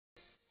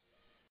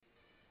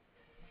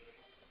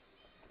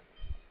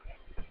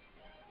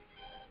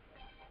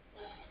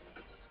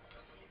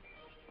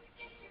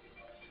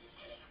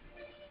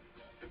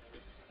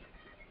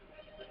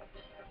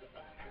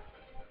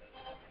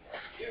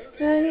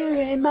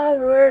In my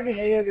world,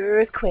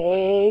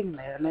 earthquake,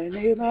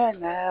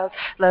 now,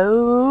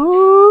 low.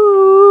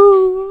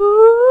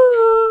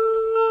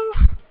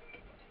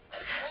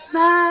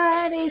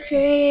 Mighty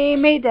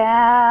stream me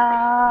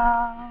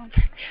down.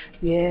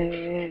 Yeah,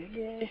 yeah,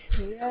 yeah,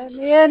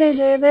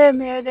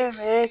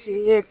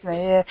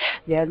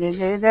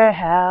 the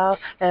house.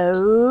 Ooh,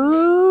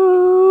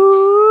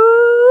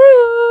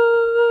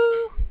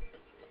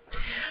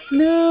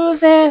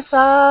 losing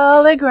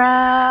solid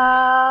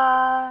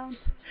ground.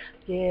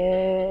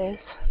 Yes.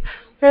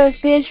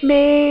 First pinch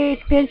me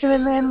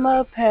in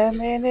love,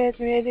 permanent,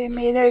 ready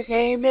me to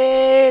game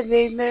it,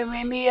 they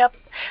bring me up.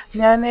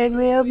 None of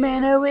real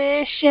men are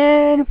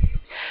wishing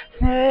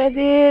that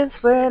this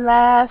will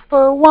last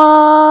for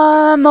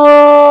one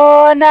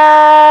more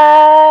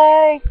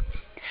night.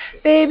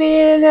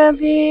 Baby, don't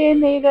you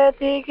need to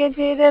take it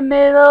to the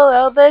middle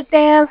of the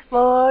dance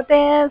floor,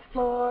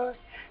 floor.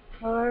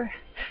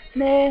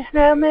 Sitting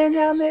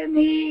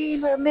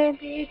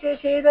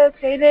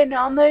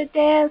on the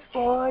dance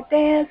floor,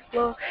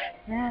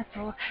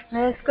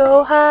 Let's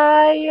go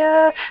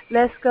higher,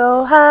 let's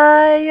go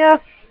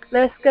higher,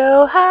 let's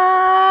go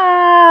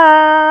high.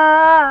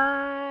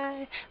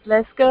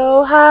 Let's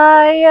go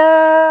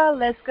higher,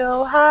 let's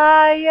go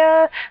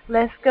higher,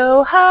 let's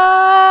go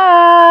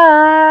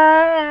high.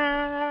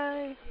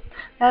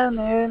 I'll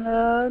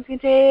never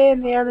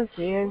pretend the other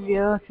things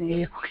you'll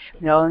see.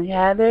 All you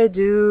have to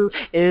do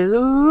is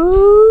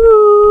ooh.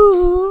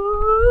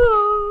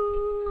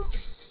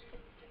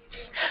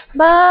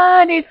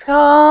 But it's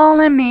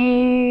calling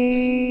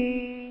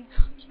me.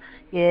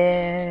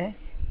 Yeah.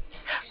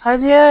 I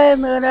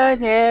just put a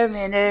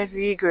 10-minute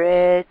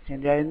regrets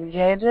and then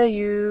change to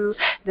you.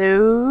 The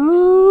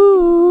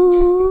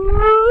ooh.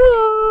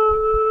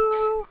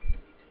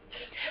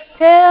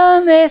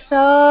 Tell me it's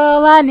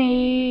all I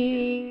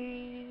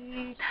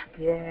need.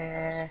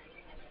 Yeah.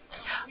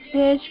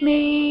 Pinch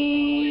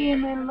me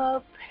in the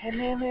love, and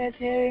then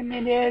tell me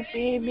that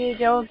baby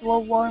don't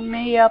warm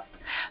me up.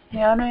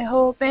 Now I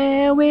hope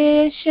and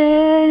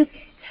wishing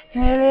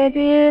that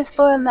this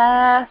will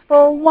last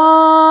for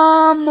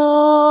one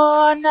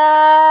more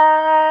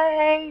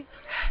night.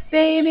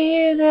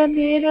 Baby in the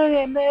middle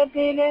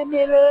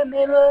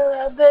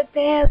of the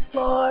dance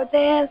floor.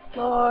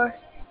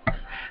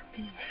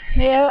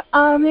 There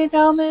on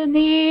the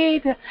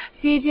need,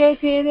 DJ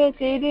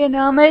sitting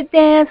on the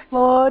dance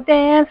floor.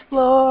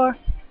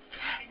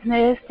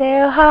 Let's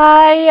go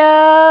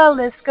higher,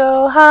 let's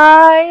go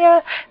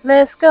higher,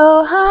 let's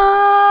go high.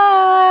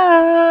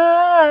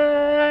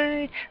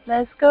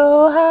 Let's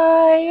go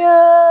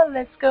higher,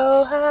 let's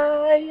go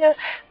higher,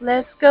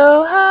 let's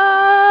go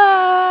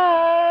high.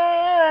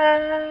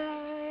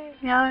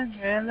 Young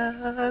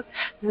love,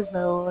 there's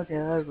no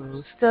other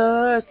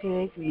rooster,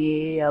 take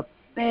me up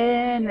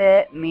and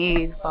let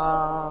me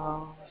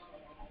fall.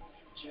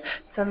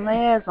 So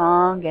as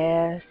long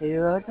as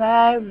you're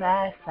by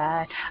my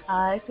side,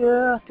 I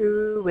go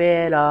through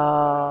it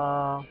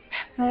all.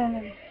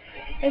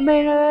 It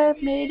may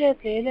not meet us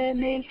in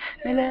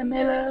the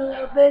middle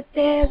of the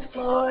dance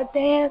floor.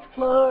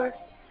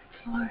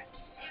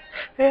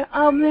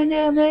 I'm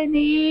on the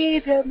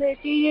knees of the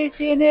teachers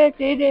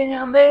sitting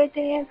on the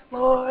dance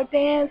floor.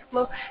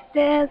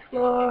 Let's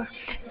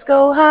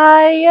go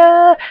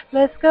higher,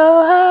 let's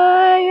go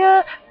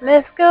higher,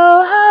 let's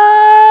go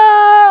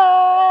high.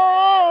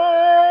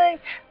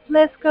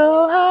 Let's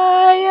go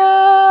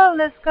higher,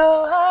 let's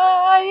go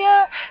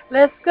higher,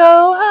 let's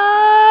go high.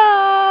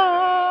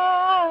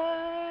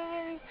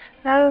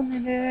 I'm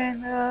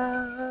in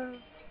love,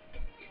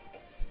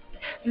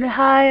 the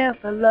higher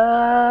for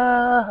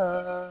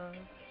love.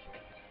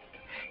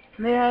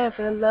 Higher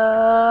for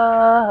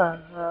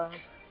love,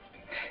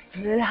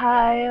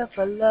 higher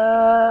for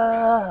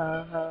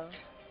love.